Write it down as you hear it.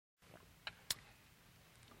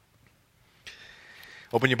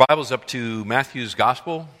Open your Bibles up to Matthew's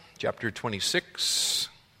Gospel, chapter 26.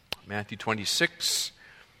 Matthew 26.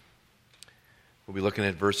 We'll be looking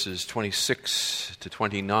at verses 26 to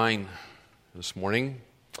 29 this morning.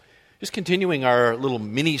 Just continuing our little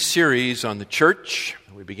mini-series on the church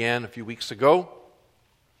that we began a few weeks ago.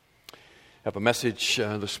 I have a message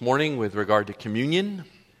this morning with regard to communion.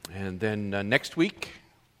 And then next week,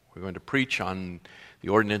 we're going to preach on the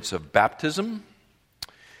ordinance of baptism.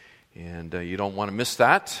 And you don't want to miss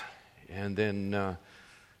that. And then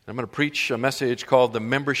I'm going to preach a message called the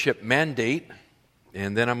Membership Mandate.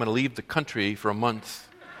 And then I'm going to leave the country for a month.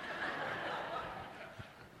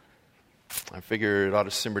 I figure it ought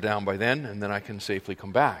to simmer down by then, and then I can safely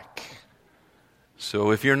come back.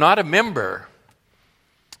 So if you're not a member,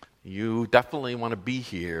 you definitely want to be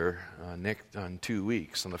here next on 2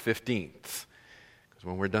 weeks, on the 15th. Because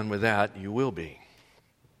when we're done with that, you will be.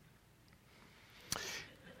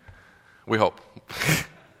 We hope.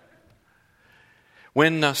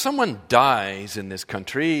 When someone dies in this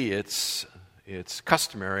country, it's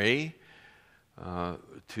customary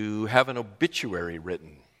to have an obituary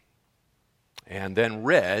written and then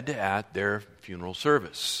read at their funeral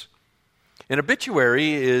service. An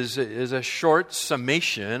obituary is a short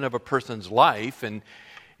summation of a person's life, and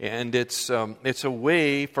it's a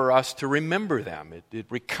way for us to remember them. It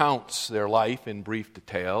recounts their life in brief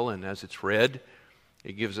detail, and as it's read,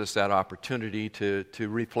 it gives us that opportunity to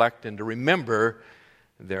reflect and to remember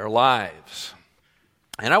their lives.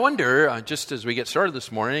 And I wonder, just as we get started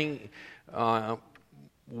this morning,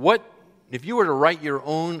 what if you were to write your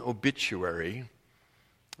own obituary,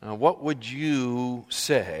 what would you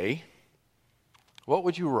say? What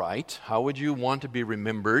would you write? How would you want to be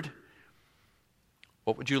remembered?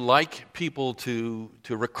 What would you like people to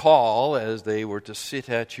recall as they were to sit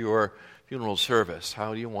at your funeral service?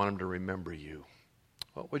 How do you want them to remember you?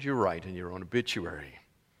 What would you write in your own obituary?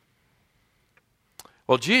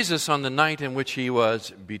 Well, Jesus, on the night in which he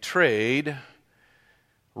was betrayed,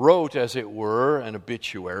 wrote, as it were, an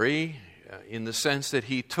obituary in the sense that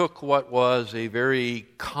he took what was a very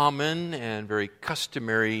common and very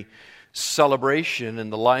customary celebration in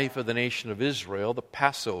the life of the nation of Israel, the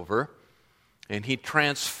Passover, and he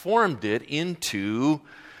transformed it into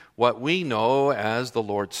what we know as the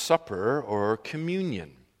Lord's Supper or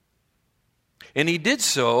communion. And he did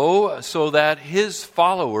so that his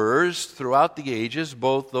followers throughout the ages,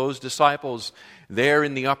 both those disciples there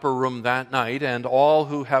in the upper room that night and all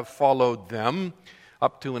who have followed them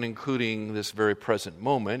up to and including this very present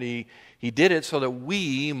moment, he did it so that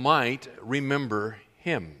we might remember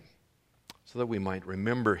him. So that we might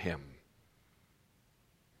remember him.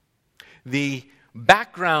 The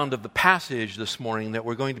background of the passage this morning that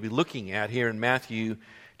we're going to be looking at here in Matthew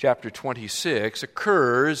chapter 26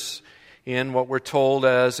 occurs in what we're told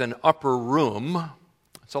as an upper room.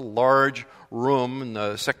 It's a large room in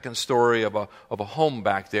the second story of a home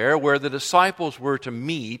back there where the disciples were to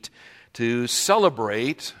meet to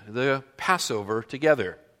celebrate the Passover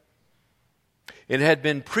together. It had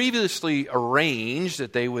been previously arranged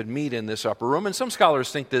that they would meet in this upper room, and some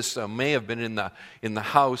scholars think this may have been in the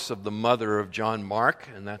house of the mother of John Mark,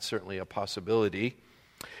 and that's certainly a possibility.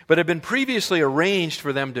 But it had been previously arranged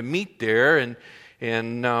for them to meet there, and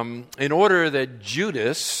in order that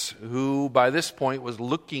Judas, who by this point was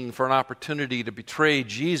looking for an opportunity to betray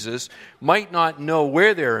Jesus, might not know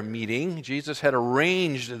where they were meeting, Jesus had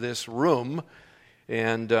arranged this room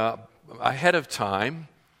and ahead of time,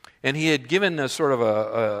 and he had given a sort of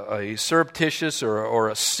a surreptitious or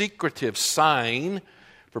a secretive sign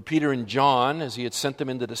for Peter and John as he had sent them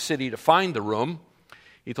into the city to find the room.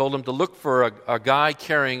 He told them to look for a guy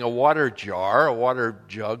carrying a water jar, a water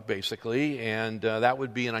jug basically, and that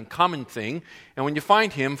would be an uncommon thing. And when you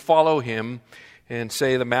find him, follow him and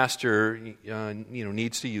say the master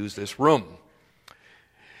needs to use this room.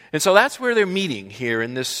 And so that's where they're meeting here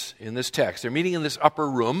in this text. They're meeting in this upper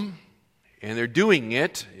room, and they're doing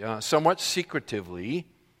it somewhat secretively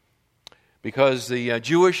because the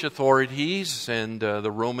Jewish authorities and the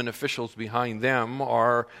Roman officials behind them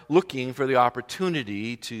are looking for the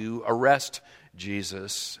opportunity to arrest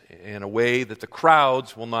Jesus in a way that the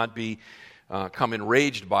crowds will not come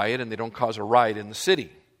enraged by it and they don't cause a riot in the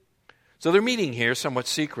city. So they're meeting here somewhat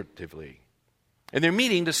secretively. And they're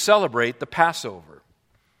meeting to celebrate the Passover.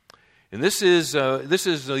 And this is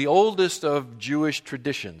the oldest of Jewish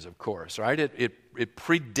traditions, of course, right? It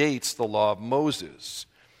predates the law of Moses,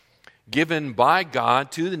 given by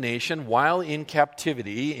God to the nation while in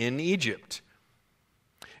captivity in Egypt.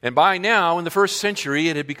 And by now, in the first century,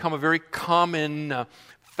 it had become a very common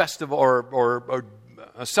festival or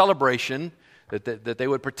a celebration that they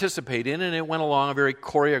would participate in, and it went along a very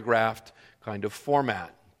choreographed kind of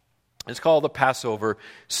format. It's called the Passover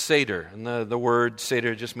Seder, and the word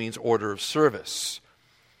Seder just means order of service.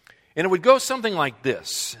 And it would go something like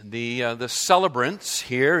this. The celebrants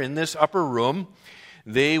here in this upper room,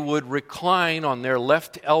 they would recline on their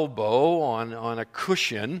left elbow on a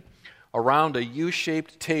cushion around a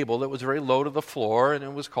U-shaped table that was very low to the floor, and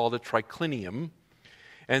it was called a triclinium.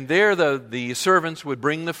 And there the servants would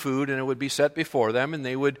bring the food, and it would be set before them, and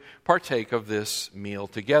they would partake of this meal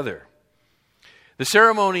together. The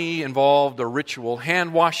ceremony involved the ritual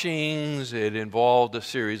hand washings. It involved a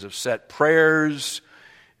series of set prayers.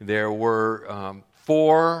 There were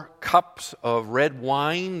 4 cups of red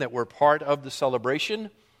wine that were part of the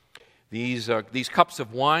celebration. These cups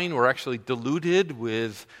of wine were actually diluted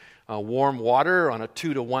with warm water on a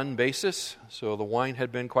 2-to-1 basis. So the wine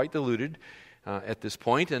had been quite diluted at this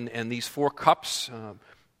point. And these 4 cups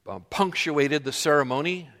punctuated the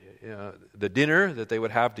ceremony, the dinner that they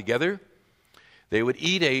would have together. They would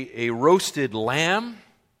eat a roasted lamb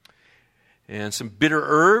and some bitter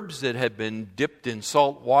herbs that had been dipped in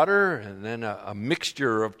salt water, and then a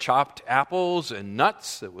mixture of chopped apples and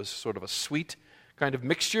nuts that was sort of a sweet kind of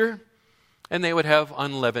mixture. And they would have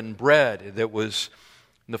unleavened bread that was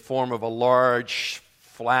in the form of a large,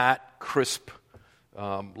 flat, crisp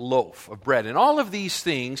loaf of bread. And all of these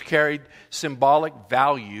things carried symbolic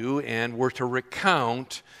value and were to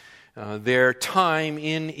recount their time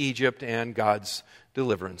in Egypt and God's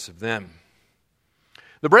deliverance of them.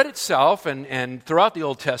 The bread itself, and throughout the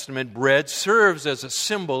Old Testament, bread serves as a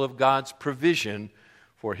symbol of God's provision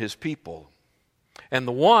for His people. And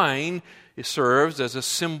the wine serves as a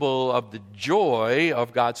symbol of the joy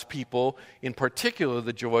of God's people, in particular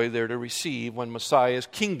the joy they're to receive when Messiah's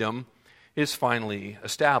kingdom is finally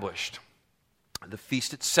established. The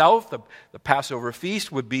feast itself, the Passover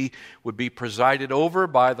feast, would be presided over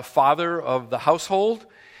by the father of the household.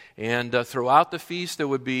 And throughout the feast, there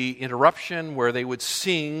would be interruption where they would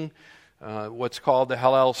sing what's called the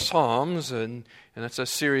Hallel Psalms. And that's a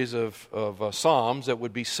series of psalms that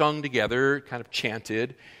would be sung together, kind of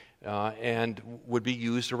chanted, and would be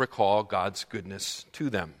used to recall God's goodness to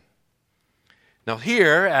them. Now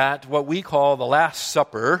here at what we call the Last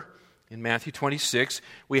Supper, in Matthew 26,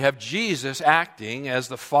 we have Jesus acting as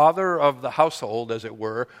the father of the household, as it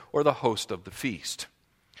were, or the host of the feast.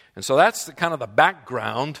 And so that's kind of the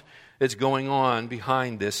background that's going on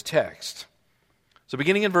behind this text. So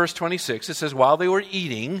beginning in verse 26, it says, "While they were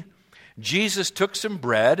eating, Jesus took some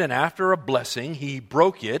bread, and after a blessing, He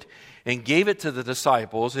broke it and gave it to the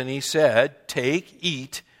disciples, and He said, 'Take,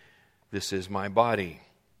 eat, this is my body.'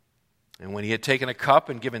 And when He had taken a cup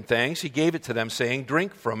and given thanks, He gave it to them, saying,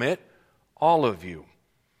 'Drink from it, all of you.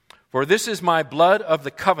 For this is my blood of the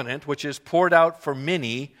covenant, which is poured out for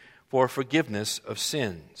many for forgiveness of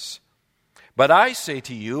sins. But I say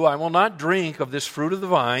to you, I will not drink of this fruit of the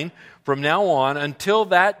vine from now on until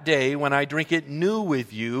that day when I drink it new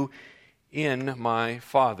with you in my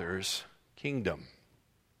Father's kingdom.'"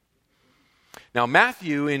 Now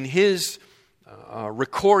Matthew, in his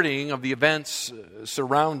recording of the events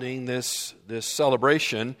surrounding this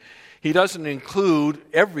celebration, he doesn't include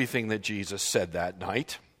everything that Jesus said that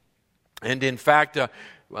night. And in fact, the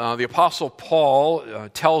Apostle Paul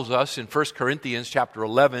tells us in 1 Corinthians chapter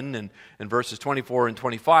 11 and verses 24 and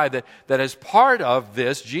 25 that as part of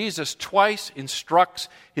this, Jesus twice instructs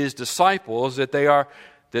His disciples that they are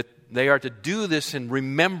to do this in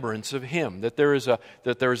remembrance of Him, that there is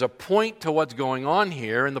a point to what's going on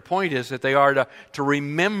here, and the point is that they are to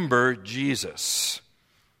remember Jesus.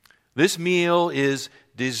 This meal is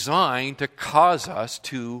designed to cause us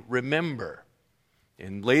to remember.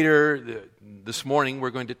 And later this morning, we're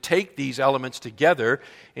going to take these elements together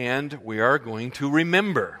and we are going to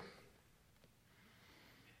remember.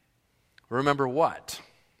 Remember what?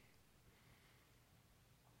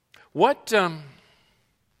 What do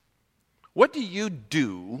you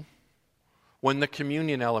do when the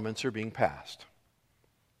communion elements are being passed?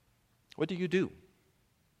 What do you do?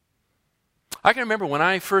 I can remember when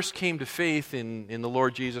I first came to faith in the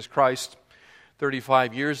Lord Jesus Christ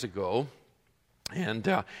 35 years ago. And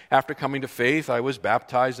after coming to faith, I was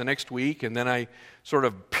baptized the next week, and then I sort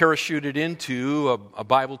of parachuted into a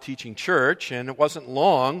Bible-teaching church, and it wasn't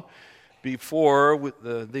long before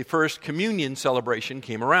the first communion celebration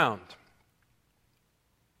came around.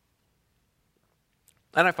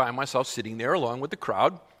 And I find myself sitting there along with the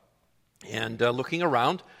crowd and looking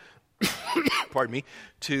around, pardon me,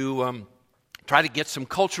 to try to get some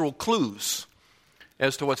cultural clues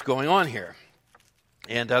as to what's going on here.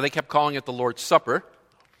 And they kept calling it the Lord's Supper.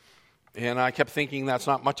 And I kept thinking that's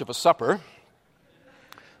not much of a supper.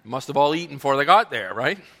 Must have all eaten before they got there,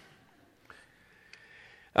 right?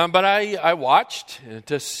 But I watched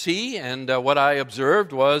to see, and what I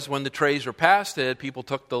observed was when the trays were passed, people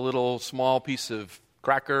took the little small piece of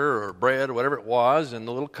cracker or bread or whatever it was in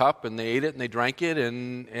the little cup, and they ate it and they drank it,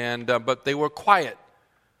 but they were quiet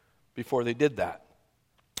before they did that.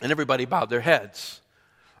 And everybody bowed their heads.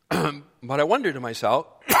 But I wondered to myself,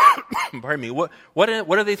 pardon me, what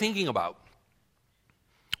are they thinking about?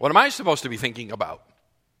 What am I supposed to be thinking about?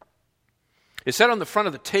 It said on the front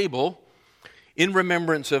of the table, "In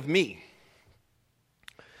remembrance of me."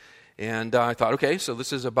 And I thought, okay, so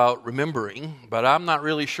this is about remembering, but I'm not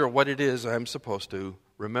really sure what it is I'm supposed to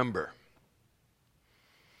remember.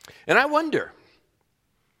 And I wonder,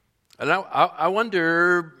 I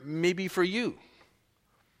wonder maybe for you,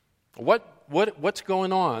 what's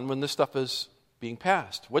going on when this stuff is being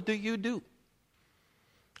passed? What do you do?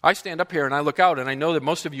 I stand up here and I look out, and I know that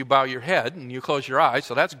most of you bow your head and you close your eyes,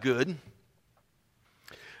 so that's good.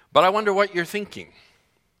 But I wonder what you're thinking.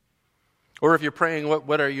 Or if you're praying,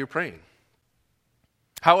 what are you praying?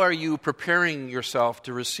 How are you preparing yourself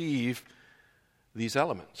to receive these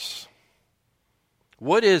elements?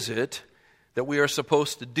 What is it that we are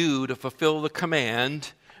supposed to do to fulfill the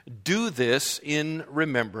command, "Do this in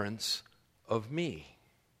remembrance of me"?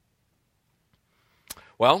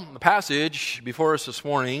 Well, the passage before us this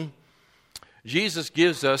morning, Jesus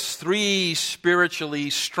gives us 3 spiritually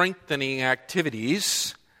strengthening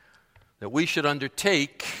activities that we should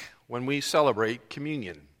undertake when we celebrate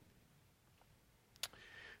communion.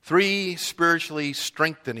 3 spiritually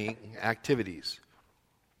strengthening activities.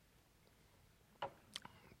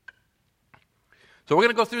 So we're going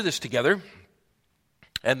to go through this together,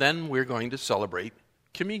 and then we're going to celebrate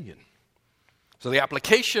communion. So the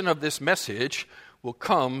application of this message will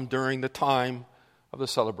come during the time of the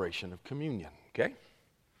celebration of communion. Okay?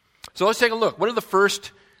 So let's take a look. What are the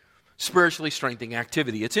first spiritually strengthening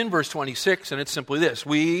activity? It's in verse 26, and it's simply this: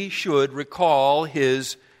 we should recall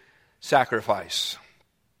his sacrifice.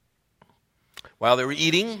 While they were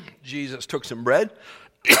eating, Jesus took some bread,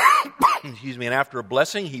 and after a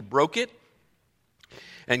blessing, he broke it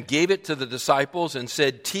and gave it to the disciples and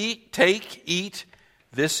said, "Take, eat,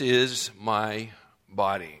 this is my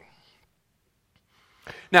body."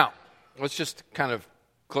 Now, let's just kind of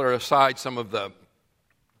clear aside some of the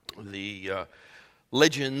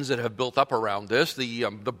legends that have built up around this.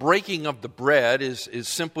 The breaking of the bread is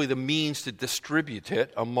simply the means to distribute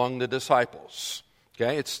it among the disciples.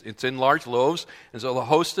 Okay, it's in large loaves, and so the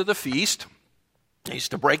host of the feast needs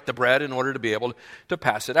to break the bread in order to be able to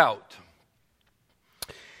pass it out.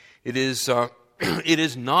 It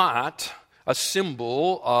is not a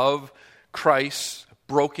symbol of Christ's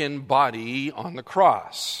broken body on the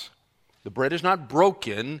cross. The bread is not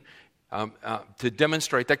broken to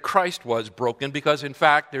demonstrate that Christ was broken, because in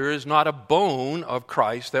fact there is not a bone of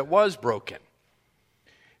Christ that was broken.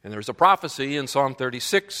 And there's a prophecy in Psalm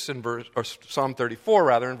 36 Psalm 34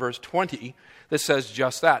 rather, in verse 20, that says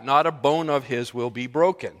just that: not a bone of his will be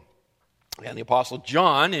broken. And the Apostle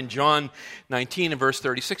John in John 19 and verse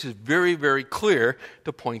 36 is very, very clear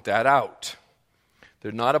to point that out.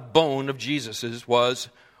 That not a bone of Jesus's was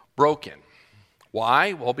broken.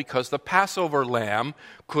 Why? Well, because the Passover lamb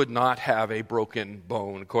could not have a broken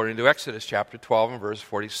bone, according to Exodus chapter 12 and verse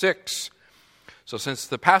 46. So since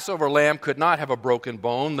the Passover lamb could not have a broken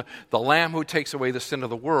bone, the lamb who takes away the sin of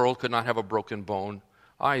the world could not have a broken bone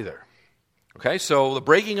either. Okay, so the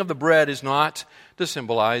breaking of the bread is not to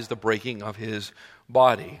symbolize the breaking of his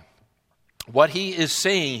body. What he is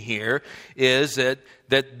saying here is that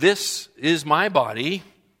this is my body,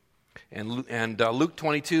 and Luke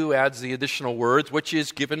 22 adds the additional words, which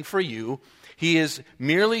is given for you. He is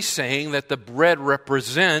merely saying that the bread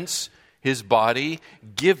represents his body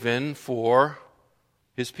given for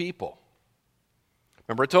his people.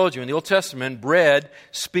 Remember, I told you in the Old Testament, bread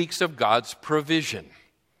speaks of God's provision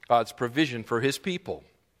for his people.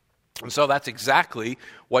 And so that's exactly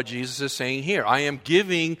what Jesus is saying here. I am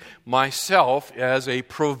giving myself as a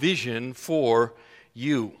provision for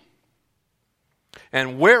you.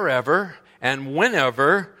 And wherever and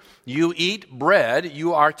whenever you eat bread,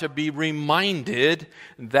 you are to be reminded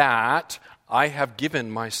that I have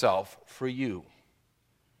given myself for you.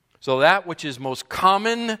 So that which is most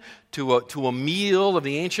common to a meal of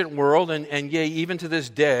the ancient world, and yea, even to this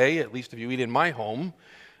day, at least if you eat in my home,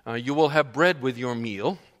 you will have bread with your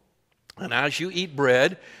meal. And as you eat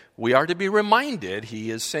bread, we are to be reminded,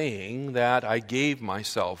 he is saying, that I gave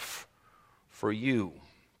myself for you.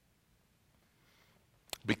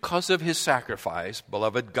 Because of his sacrifice,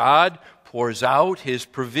 beloved, God pours out his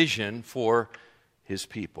provision for his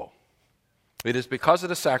people. It is because of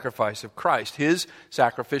the sacrifice of Christ, his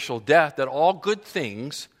sacrificial death, that all good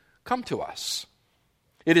things come to us.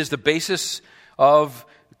 It is the basis of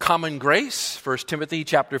common grace, 1 Timothy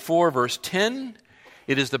chapter 4, verse 10.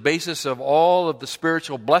 It is the basis of all of the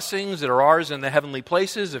spiritual blessings that are ours in the heavenly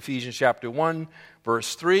places, Ephesians chapter 1,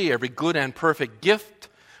 verse 3. Every good and perfect gift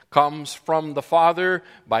comes from the Father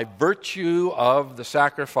by virtue of the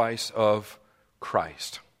sacrifice of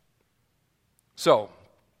Christ. So,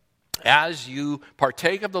 as you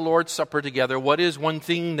partake of the Lord's Supper together, what is one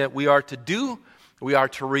thing that we are to do? We are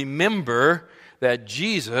to remember that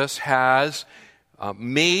Jesus has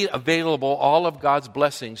made available all of God's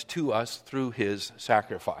blessings to us through his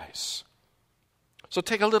sacrifice. So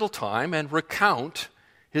take a little time and recount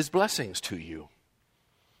his blessings to you.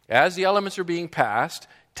 As the elements are being passed,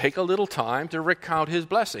 take a little time to recount his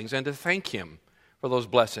blessings and to thank him for those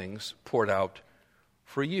blessings poured out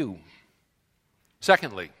for you.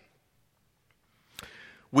 Secondly,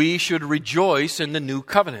 we should rejoice in the new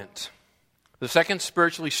covenant. The second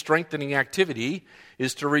spiritually strengthening activity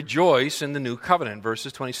is to rejoice in the new covenant,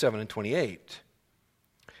 verses 27 and 28.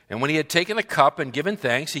 And when he had taken a cup and given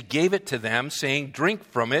thanks, he gave it to them, saying, "Drink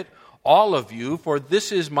from it, all of you, for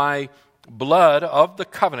this is my blood of the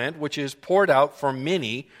covenant, which is poured out for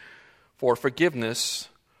many for forgiveness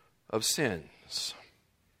of sins."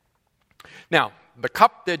 Now, the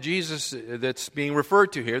cup that's being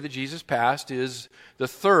referred to here, that Jesus passed, is the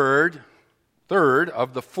third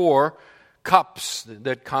of the four cups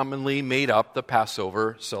that commonly made up the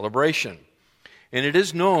Passover celebration. And it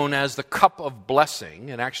is known as the cup of blessing,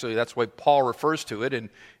 and actually that's why Paul refers to it in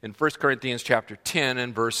 1 Corinthians chapter 10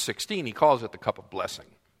 and verse 16. He calls it the cup of blessing.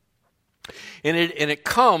 And it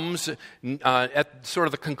comes at sort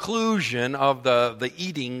of the conclusion of the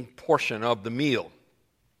eating portion of the meal.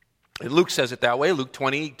 Luke says it that way. Luke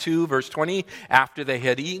 22, verse 20, after they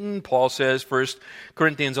had eaten. Paul says, 1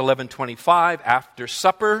 Corinthians 11:25, after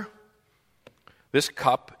supper, this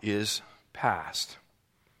cup is passed.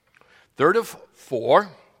 Third of four,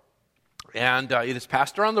 and it is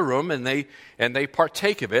passed around the room, and they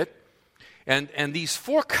partake of it. And these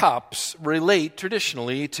four cups relate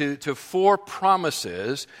traditionally to four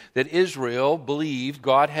promises that Israel believed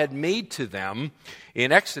God had made to them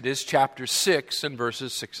in Exodus chapter 6 and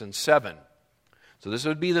verses 6 and 7. So this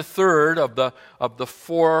would be the third of the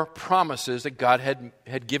four promises that God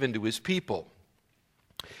had given to his people.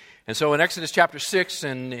 And so in Exodus chapter 6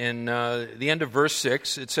 and in the end of verse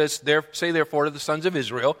 6, it says, "Say therefore to the sons of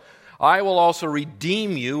Israel, I will also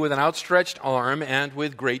redeem you with an outstretched arm and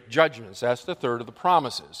with great judgments." That's the third of the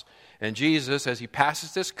promises. And Jesus, as he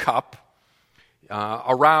passes this cup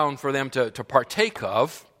around for them to partake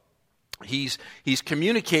of, he's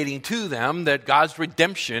communicating to them that God's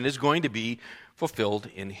redemption is going to be fulfilled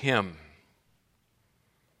in him.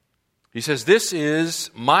 He says, "This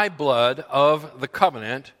is my blood of the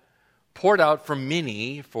covenant, poured out for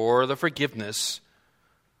many for the forgiveness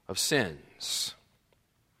of sins."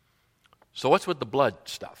 So what's with the blood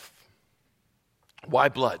stuff? Why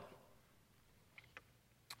blood?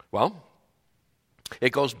 Well,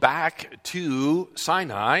 it goes back to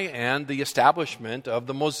Sinai and the establishment of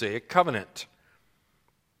the Mosaic covenant.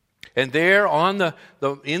 And there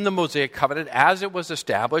in the Mosaic covenant, as it was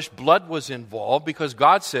established, blood was involved because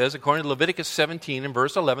God says, according to Leviticus 17 and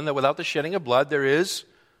verse 11, that without the shedding of blood there is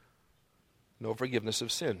no forgiveness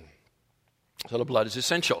of sin. So the blood is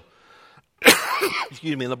essential.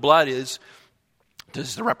 Excuse me, the blood is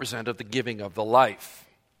the representative of the giving of the life.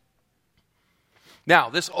 Now,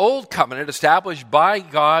 this old covenant established by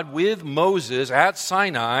God with Moses at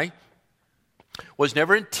Sinai was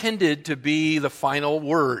never intended to be the final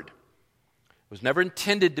word. It was never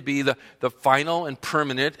intended to be the final and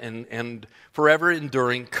permanent and forever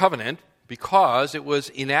enduring covenant, because it was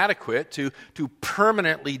inadequate to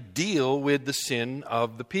permanently deal with the sin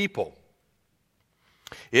of the people.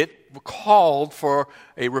 It called for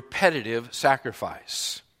a repetitive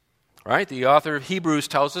sacrifice. Right? The author of Hebrews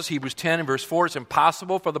tells us, Hebrews 10 and verse 4, it's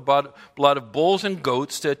impossible for the blood of bulls and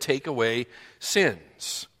goats to take away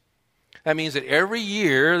sins. That means that every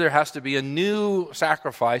year there has to be a new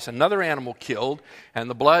sacrifice, another animal killed, and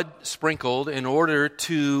the blood sprinkled in order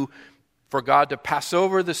for God to pass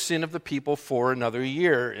over the sin of the people for another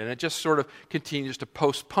year. And it just sort of continues to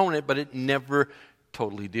postpone it, but it never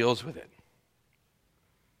totally deals with it.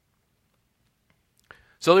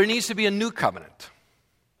 So there needs to be a new covenant,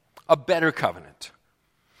 a better covenant,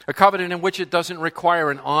 a covenant in which it doesn't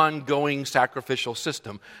require an ongoing sacrificial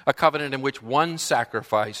system, a covenant in which one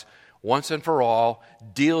sacrifice, once and for all,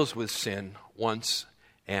 deals with sin once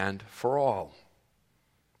and for all.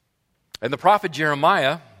 And the prophet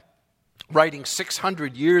Jeremiah, writing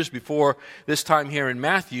 600 years before this time here in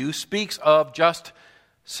Matthew, speaks of just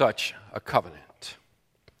such a covenant.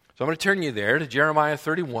 So I'm going to turn you there to Jeremiah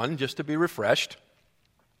 31 just to be refreshed.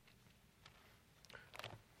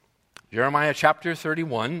 Jeremiah chapter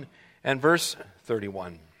 31 and verse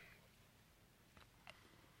 31.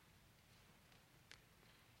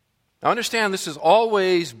 Now understand, this has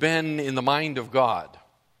always been in the mind of God.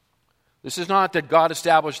 This is not that God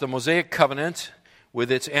established the Mosaic covenant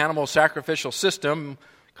with its animal sacrificial system,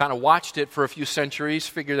 kind of watched it for a few centuries,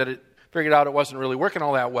 figured out it wasn't really working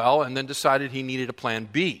all that well, and then decided he needed a plan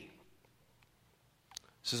B.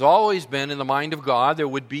 This has always been in the mind of God. There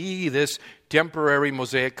would be this temporary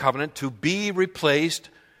Mosaic covenant to be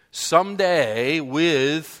replaced someday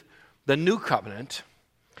with the new covenant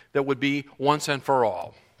that would be once and for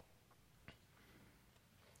all.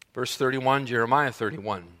 Verse 31, Jeremiah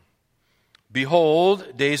 31.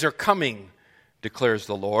 Behold, days are coming, declares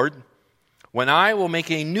the Lord, when I will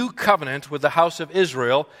make a new covenant with the house of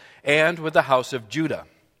Israel and with the house of Judah.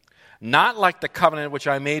 Not like the covenant which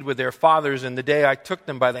I made with their fathers in the day I took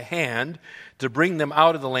them by the hand to bring them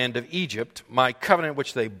out of the land of Egypt, my covenant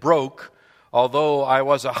which they broke, although I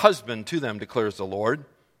was a husband to them, declares the Lord.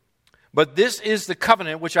 But this is the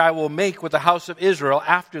covenant which I will make with the house of Israel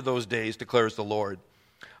after those days, declares the Lord.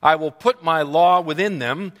 I will put my law within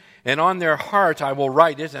them, and on their heart I will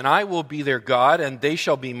write it, and I will be their God, and they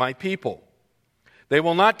shall be my people. They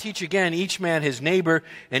will not teach again each man his neighbor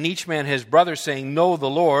and each man his brother, saying, Know the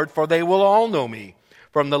Lord, for they will all know me,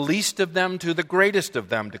 from the least of them to the greatest of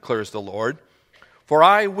them, declares the Lord. For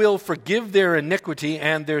I will forgive their iniquity,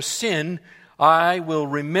 and their sin I will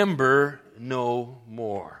remember no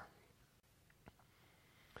more.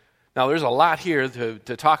 Now, there's a lot here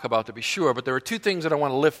to talk about, to be sure, but there are two things that I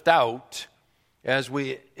want to lift out as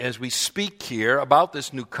we speak here about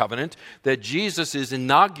this new covenant that Jesus is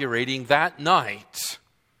inaugurating that night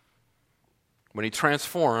when he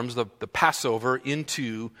transforms the Passover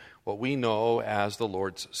into what we know as the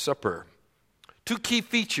Lord's Supper. Two key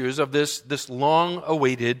features of this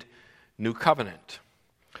long-awaited new covenant.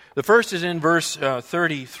 The first is in verse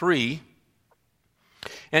 33,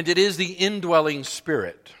 and it is the indwelling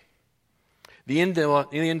Spirit. The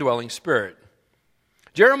indwelling Spirit.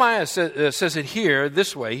 Jeremiah says it here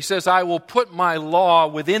this way. He says, I will put my law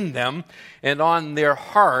within them, and on their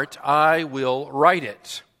heart I will write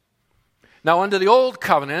it. Now, under the old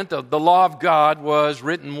covenant, the law of God was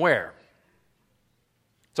written where?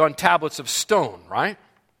 It's on tablets of stone, right?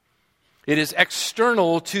 It is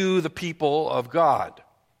external to the people of God.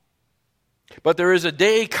 But there is a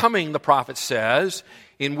day coming, the prophet says,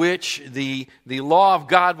 in which the law of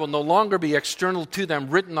God will no longer be external to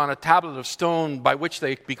them, written on a tablet of stone by which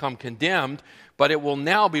they become condemned, but it will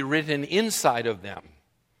now be written inside of them.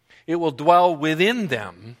 It will dwell within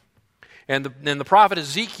them. And the prophet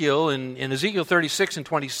Ezekiel, in Ezekiel 36 and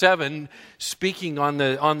 27, speaking on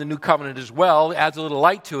the new covenant as well, adds a little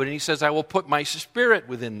light to it, and he says, I will put my spirit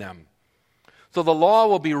within them. So the law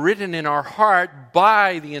will be written in our heart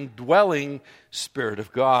by the indwelling Spirit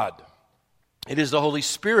of God. It is the Holy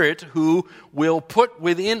Spirit who will put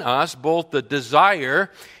within us both the desire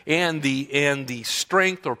and the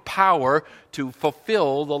strength or power to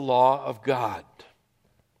fulfill the law of God.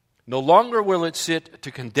 No longer will it sit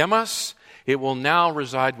to condemn us. It will now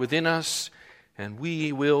reside within us, and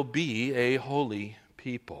we will be a holy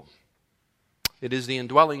people. It is the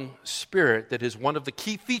indwelling Spirit that is one of the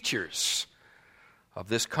key features of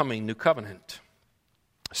this coming new covenant.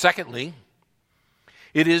 Secondly,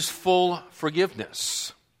 it is full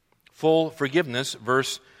forgiveness. Full forgiveness,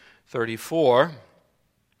 verse 34.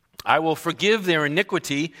 I will forgive their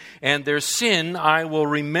iniquity, and their sin I will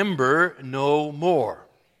remember no more.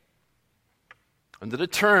 Under the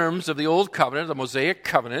terms of the Old Covenant, the Mosaic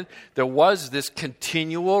Covenant, there was this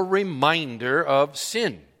continual reminder of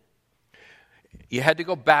sin. You had to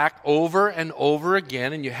go back over and over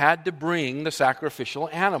again, and you had to bring the sacrificial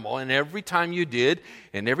animal. And every time you did,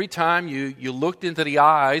 and every time you looked into the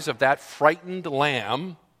eyes of that frightened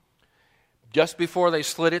lamb, just before they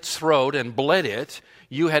slit its throat and bled it,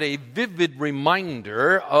 you had a vivid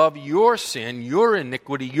reminder of your sin, your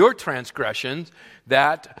iniquity, your transgressions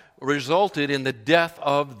that resulted in the death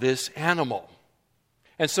of this animal.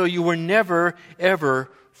 And so you were never,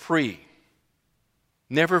 ever free.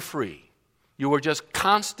 Never free. You were just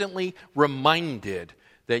constantly reminded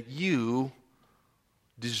that you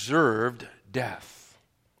deserved death.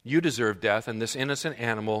 You deserved death, and this innocent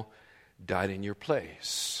animal died in your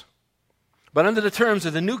place. But under the terms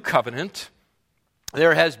of the new covenant,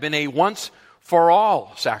 there has been a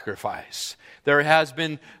once-for-all sacrifice. There has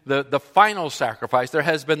been the final sacrifice. There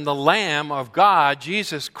has been the Lamb of God,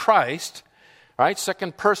 Jesus Christ, right?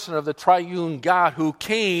 Second person of the triune God who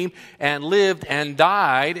came and lived and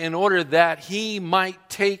died in order that he might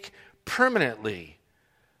take permanently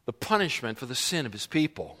the punishment for the sin of his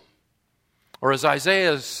people. Or as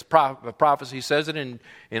Isaiah's prophecy says it in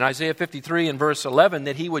Isaiah 53 and verse 11,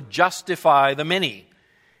 that he would justify the many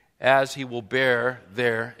as he will bear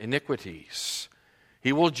their iniquities.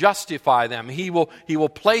 He will justify them. He will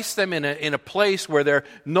place them in a place where there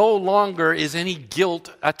no longer is any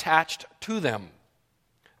guilt attached to them.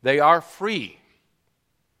 They are free.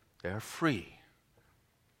 They are free.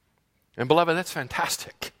 And beloved, that's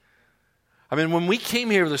fantastic. I mean, when we came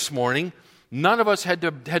here this morning, none of us had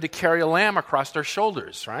to carry a lamb across our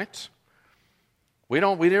shoulders, right? We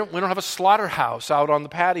don't have a slaughterhouse out on the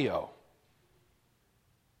patio.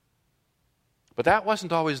 But that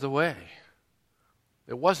wasn't always the way.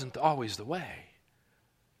 It wasn't always the way.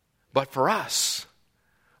 But for us,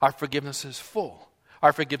 our forgiveness is full.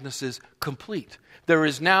 Our forgiveness is complete. There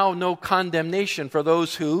is now no condemnation for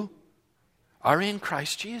those who are in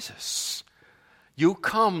Christ Jesus. You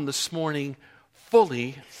come this morning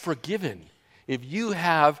fully forgiven if you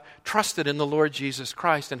have trusted in the Lord Jesus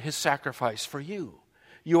Christ and his sacrifice for you.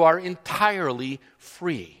 You are entirely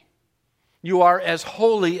free. You are as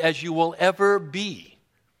holy as you will ever be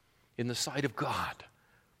in the sight of God.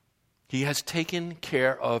 He has taken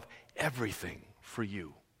care of everything for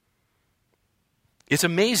you. It's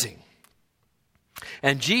amazing.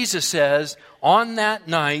 And Jesus says on that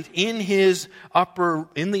night in the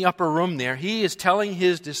upper room there, he is telling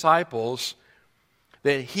his disciples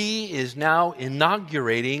that he is now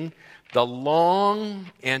inaugurating the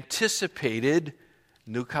long anticipated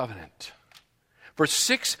new covenant. For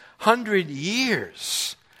 600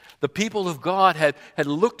 years, the people of God had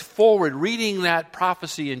looked forward, reading that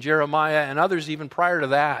prophecy in Jeremiah and others even prior to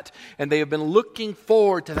that. And they have been looking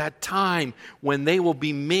forward to that time when they will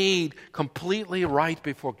be made completely right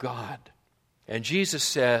before God. And Jesus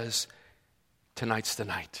says, tonight's the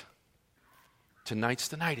night. Tonight's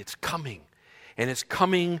the night. It's coming. And it's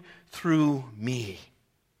coming through me.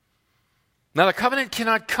 Now the covenant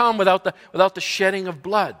cannot come without the shedding of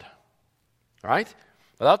blood. Right?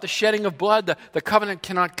 Without the shedding of blood, the covenant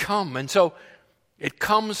cannot come. And so it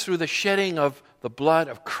comes through the shedding of the blood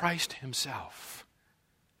of Christ himself.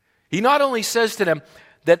 He not only says to them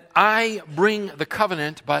that I bring the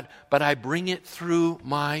covenant, but I bring it through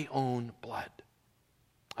my own blood.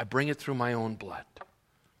 I bring it through my own blood.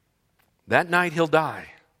 That night he'll die.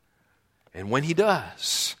 And when he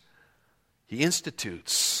does, he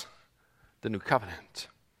institutes the new covenant.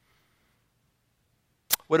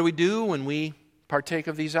 What do we do when we partake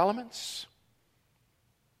of these elements?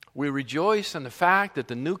 We rejoice in the fact that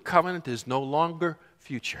the new covenant is no longer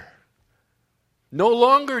future. No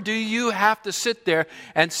longer do you have to sit there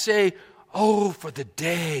and say, oh, for the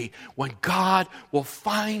day when God will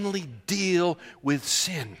finally deal with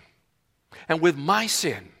sin and with my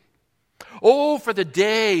sin. Oh, for the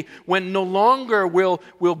day when no longer will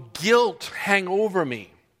guilt hang over me.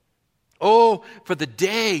 Oh, for the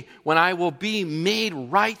day when I will be made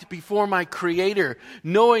right before my Creator,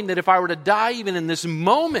 knowing that if I were to die even in this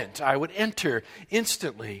moment, I would enter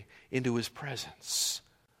instantly into his presence.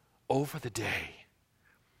 Oh, for the day.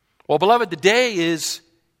 Well, beloved, the day is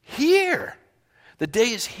here. The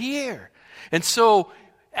day is here. And so,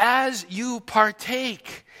 as you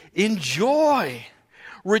partake, enjoy,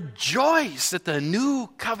 rejoice that the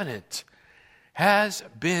new covenant has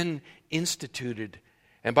been instituted.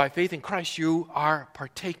 And by faith in Christ, you are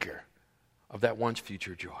partaker of that once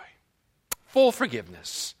future joy. Full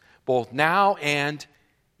forgiveness, both now and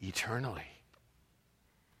eternally.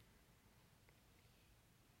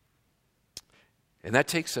 And that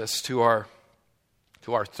takes us to our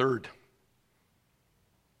third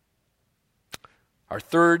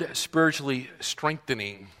spiritually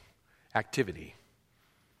strengthening activity.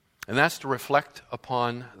 And that's to reflect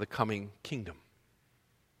upon the coming kingdom.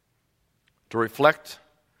 To reflect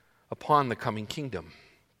upon the coming kingdom.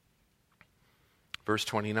 Verse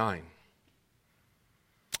 29.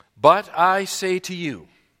 But I say to you,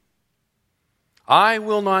 I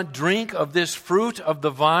will not drink of this fruit of the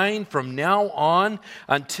vine from now on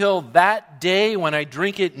until that day when I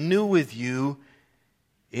drink it new with you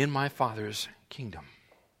in my Father's kingdom.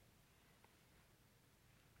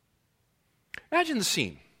 Imagine the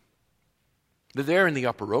scene. They're there in the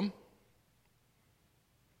upper room.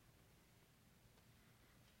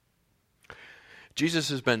 Jesus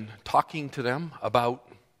has been talking to them about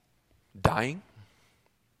dying.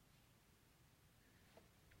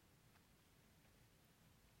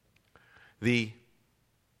 The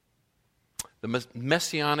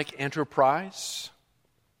messianic enterprise,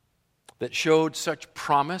 that showed such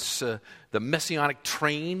promise, the messianic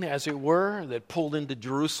train, as it were, that pulled into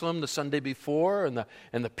Jerusalem the Sunday before,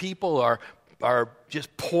 and the people are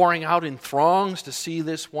just pouring out in throngs to see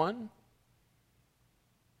this one,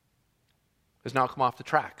 has now come off the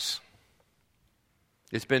tracks.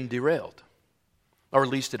 It's been derailed, or at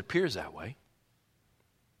least it appears that way.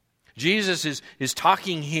 Jesus is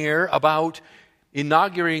talking here about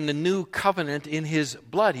inaugurating the new covenant in his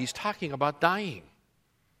blood. He's talking about dying.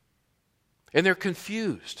 And they're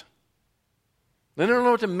confused. They don't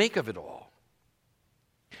know what to make of it all.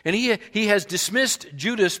 And he has dismissed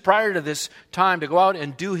Judas prior to this time to go out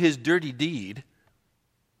and do his dirty deed.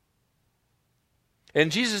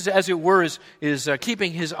 And Jesus, as it were, is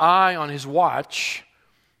keeping his eye on his watch,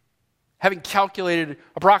 having calculated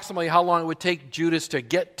approximately how long it would take Judas to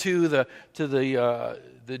get to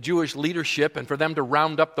the Jewish leadership and for them to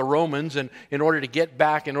round up the Romans and in order to get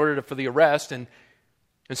back, for the arrest. And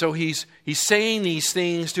so he's saying these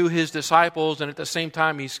things to his disciples, and at the same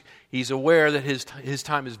time he's aware that his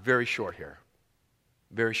time is very short here.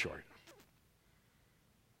 Very short.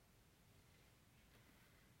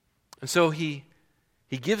 And so he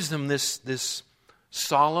gives them this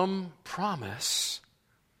solemn promise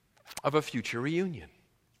of a future reunion.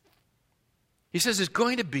 He says there's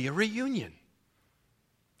going to be a reunion.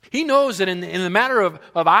 He knows that in a matter of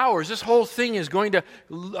hours, this whole thing is going to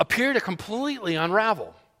appear to completely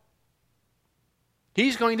unravel.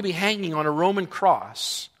 He's going to be hanging on a Roman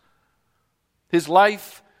cross, his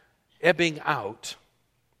life ebbing out.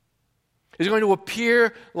 It's going to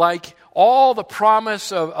appear like all the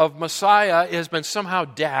promise of Messiah has been somehow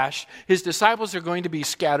dashed. His disciples are going to be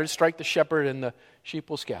scattered, strike the shepherd and the sheep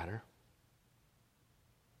will scatter.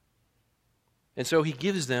 And so he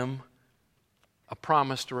gives them a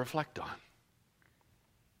promise to reflect on.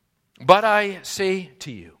 But I say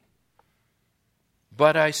to you,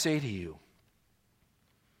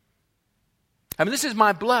 I mean, this is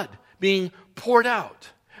my blood being poured out.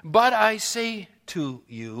 But I say to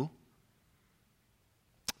you,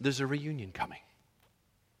 there's a reunion coming.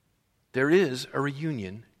 There is a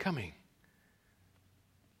reunion coming.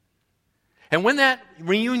 And when that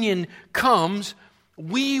reunion comes,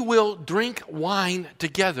 we will drink wine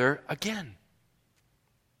together again.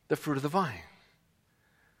 The fruit of the vine.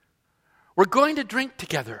 We're going to drink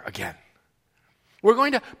together again. We're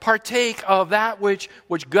going to partake of that which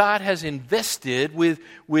God has invested with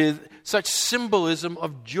such symbolism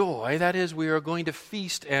of joy. That is, we are going to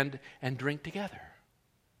feast and drink together.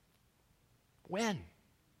 When?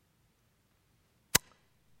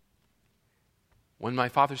 When my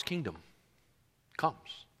Father's kingdom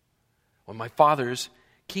comes. When my Father's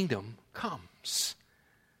kingdom comes.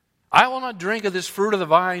 I will not drink of this fruit of the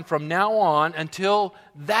vine from now on until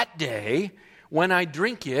that day when I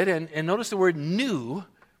drink it, and notice the word new,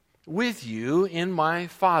 with you in my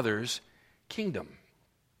Father's kingdom.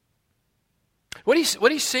 What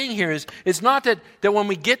he's saying here is, it's not that when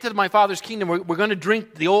we get to my Father's kingdom, we're going to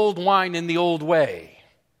drink the old wine in the old way.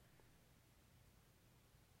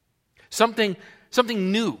 Something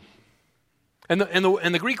new. And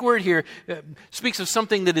the Greek word here speaks of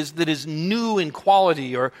something that is new in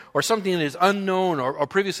quality, or something that is unknown or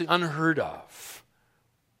previously unheard of.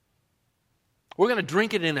 We're going to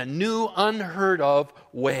drink it in a new, unheard of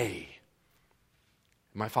way.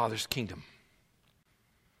 My Father's kingdom.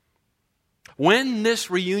 When this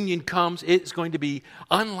reunion comes, it's going to be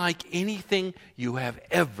unlike anything you have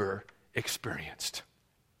ever experienced.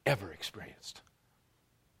 Ever experienced.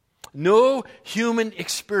 No human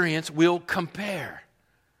experience will compare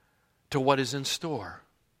to what is in store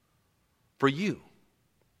for you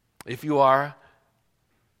if you are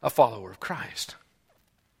a follower of Christ.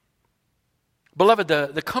 Beloved,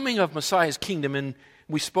 the coming of Messiah's kingdom, and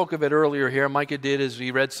we spoke of it earlier here, Micah did as we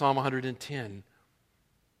read Psalm 110,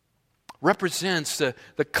 represents the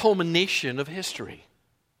culmination of history.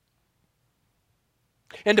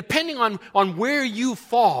 And depending on where you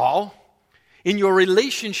fall in your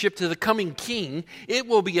relationship to the coming King, it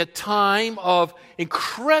will be a time of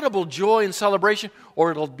incredible joy and celebration, or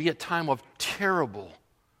it'll be a time of terrible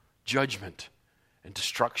judgment and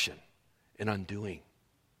destruction and undoing.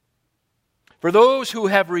 For those who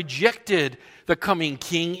have rejected the coming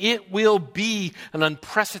King, it will be an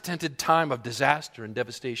unprecedented time of disaster and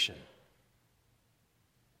devastation.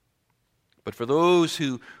 But for those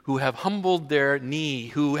who have humbled their knee,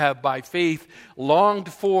 who have by faith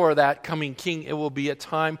longed for that coming King, it will be a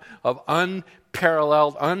time of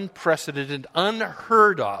unparalleled, unprecedented,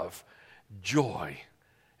 unheard of joy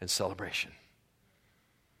and celebration.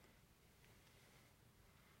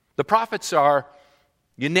 The prophets are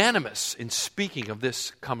unanimous in speaking of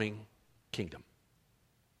this coming kingdom.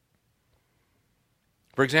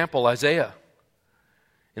 For example, Isaiah.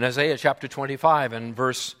 In Isaiah chapter 25 and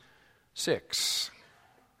verse 6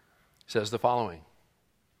 says the following.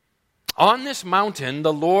 On this mountain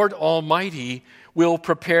the Lord Almighty will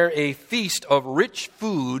prepare a feast of rich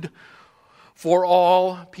food for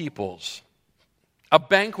all peoples, a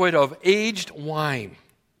banquet of aged wine,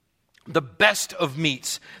 the best of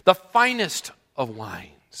meats, the finest of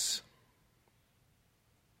wines.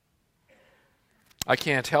 I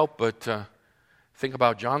can't help but think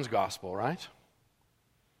about John's gospel, right?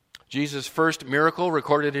 Jesus' first miracle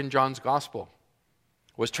recorded in John's gospel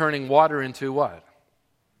was turning water into what?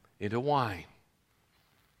 Into wine.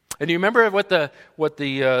 And do you remember what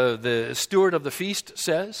the steward of the feast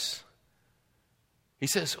says? He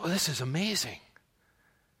says, "Oh, this is amazing."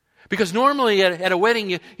 Because normally at a wedding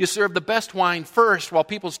you serve the best wine first while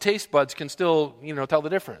people's taste buds can still, tell the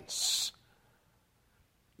difference.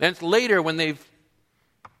 And it's later when they've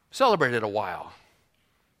celebrated a while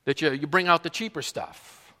that you bring out the cheaper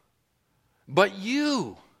stuff. But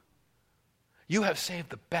you have saved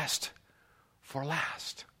the best for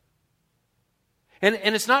last. And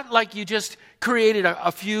it's not like you just created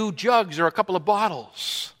a few jugs or a couple of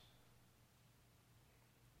bottles.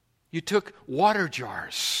 You took water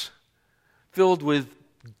jars filled with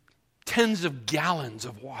tens of gallons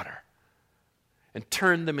of water and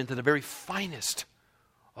turned them into the very finest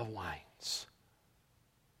of wines.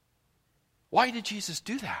 Why did Jesus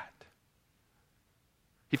do that?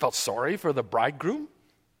 He felt sorry for the bridegroom?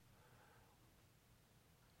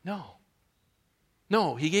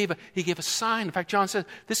 No, he gave a sign. In fact, John says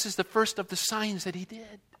this is the first of the signs that he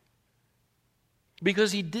did.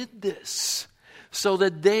 Because he did this so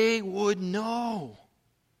that they would know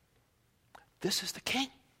this is the king.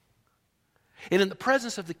 And in the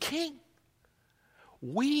presence of the king,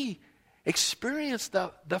 we experience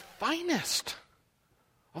the finest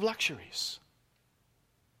of luxuries.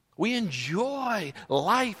 We enjoy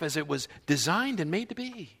life as it was designed and made to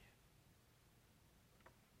be.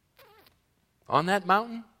 On that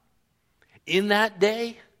mountain, in that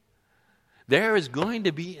day, there is going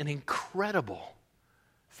to be an incredible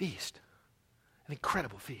feast. An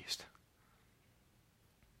incredible feast.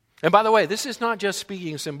 And by the way, this is not just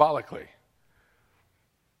speaking symbolically.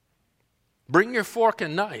 Bring your fork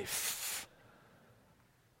and knife.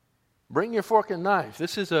 Bring your fork and knife.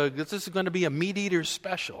 This is going to be a meat eater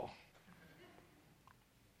special.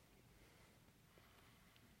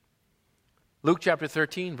 Luke chapter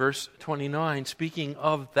 13, verse 29, speaking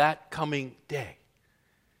of that coming day.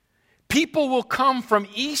 People will come from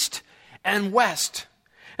east and west,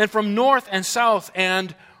 and from north and south,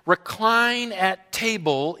 and recline at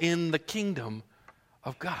table in the kingdom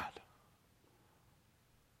of God.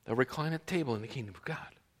 They'll recline at table in the kingdom of God.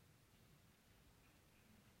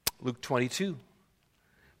 Luke 22,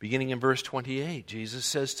 beginning in verse 28, Jesus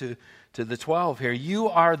says to the 12 here, "You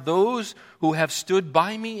are those who have stood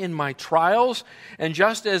by me in my trials, and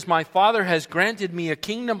just as my Father has granted me a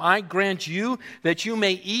kingdom, I grant you that you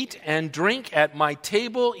may eat and drink at my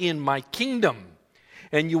table in my kingdom,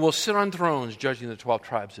 and you will sit on thrones judging the 12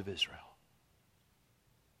 tribes of Israel."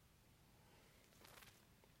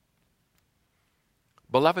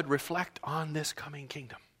 Beloved, reflect on this coming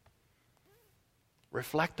kingdom.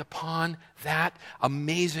 Reflect upon that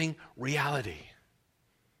amazing reality.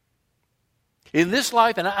 In this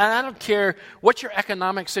life, and I don't care what your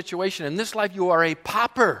economic situation, in this life you are a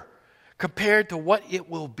pauper compared to what it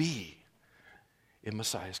will be in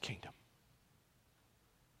Messiah's kingdom.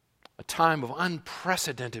 A time of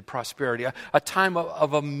unprecedented prosperity, a time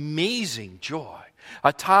of amazing joy,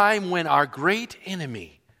 a time when our great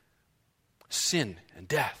enemy, sin and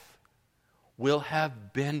death, will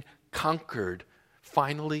have been conquered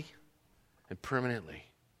finally and permanently.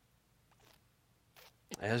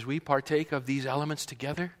 As we partake of these elements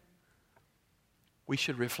together, we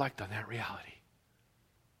should reflect on that reality.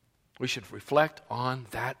 We should reflect on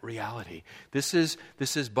that reality. This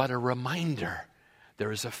is but a reminder.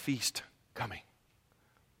 There is a feast coming.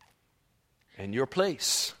 And your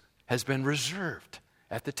place has been reserved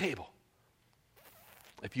at the table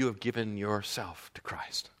if you have given yourself to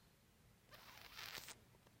Christ.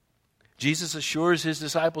 Jesus assures his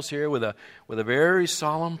disciples here with a very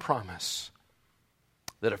solemn promise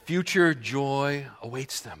that a future joy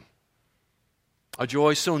awaits them. A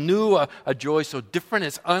joy so new, a joy so different,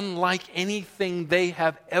 it's unlike anything they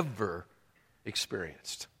have ever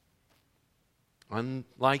experienced.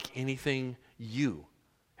 Unlike anything you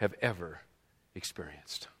have ever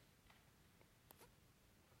experienced.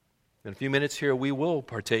 In a few minutes here, we will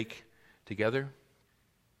partake together.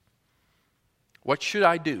 What should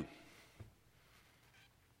I do?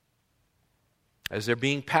 As they're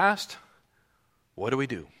being passed, what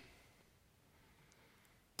do?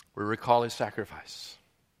 We recall his sacrifice.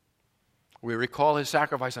 We recall his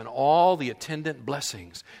sacrifice and all the attendant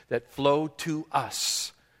blessings that flow to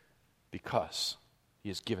us because he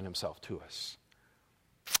has given himself to us.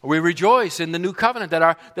 We rejoice in the new covenant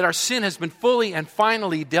that our sin has been fully and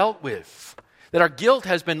finally dealt with, that our guilt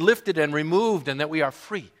has been lifted and removed, and that we are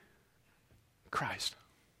free in Christ.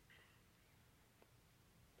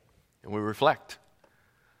 And we reflect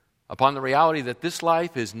upon the reality that this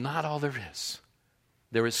life is not all there is.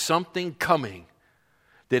 There is something coming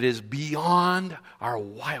that is beyond our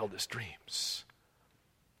wildest dreams.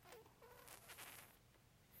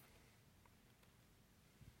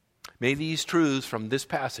 May these truths from this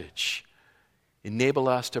passage enable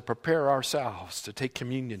us to prepare ourselves to take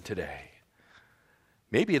communion today,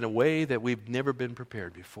 maybe in a way that we've never been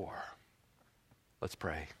prepared before. Let's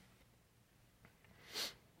pray.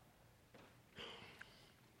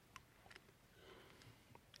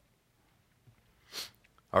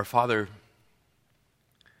 Our Father,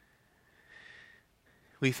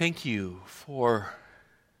 we thank you for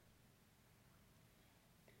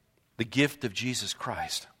the gift of Jesus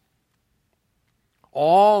Christ.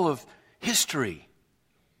 All of history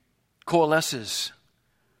coalesces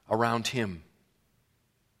around him.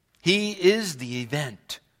 He is the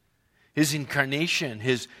event. His incarnation,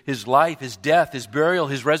 his life, his death, his burial,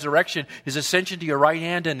 his resurrection, his ascension to your right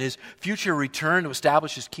hand, and his future return to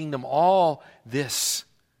establish his kingdom. All this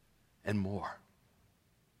and more.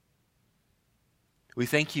 We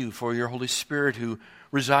thank you for your Holy Spirit who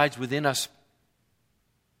resides within us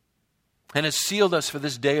and has sealed us for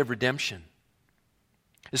this day of redemption,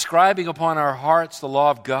 inscribing upon our hearts the law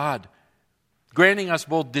of God, granting us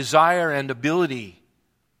both desire and ability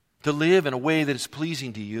to live in a way that is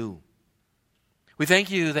pleasing to you. We thank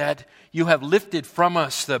you that you have lifted from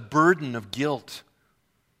us the burden of guilt,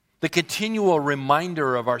 the continual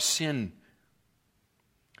reminder of our sin,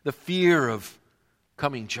 the fear of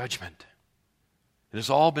coming judgment. It has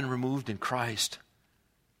all been removed in Christ.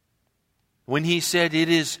 When he said, "It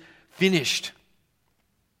is finished,"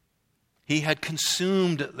 he had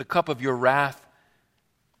consumed the cup of your wrath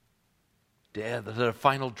to the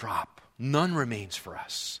final drop. None remains for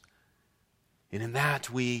us. And in that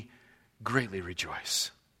we greatly rejoice.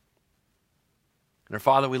 And our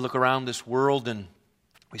Father, we look around this world and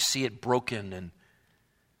we see it broken, and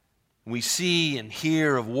we see and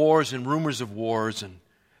hear of wars and rumors of wars and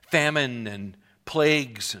famine and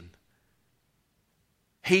plagues and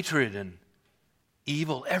hatred and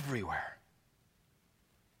evil everywhere.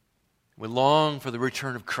 We long for the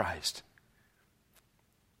return of Christ,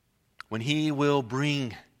 when he will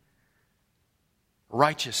bring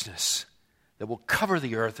righteousness that will cover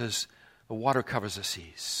the earth as the water covers the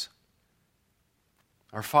seas.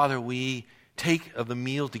 Our Father, we take of the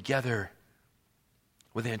meal together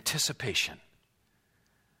with anticipation.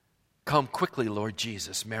 Come quickly, Lord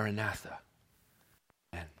Jesus, Maranatha.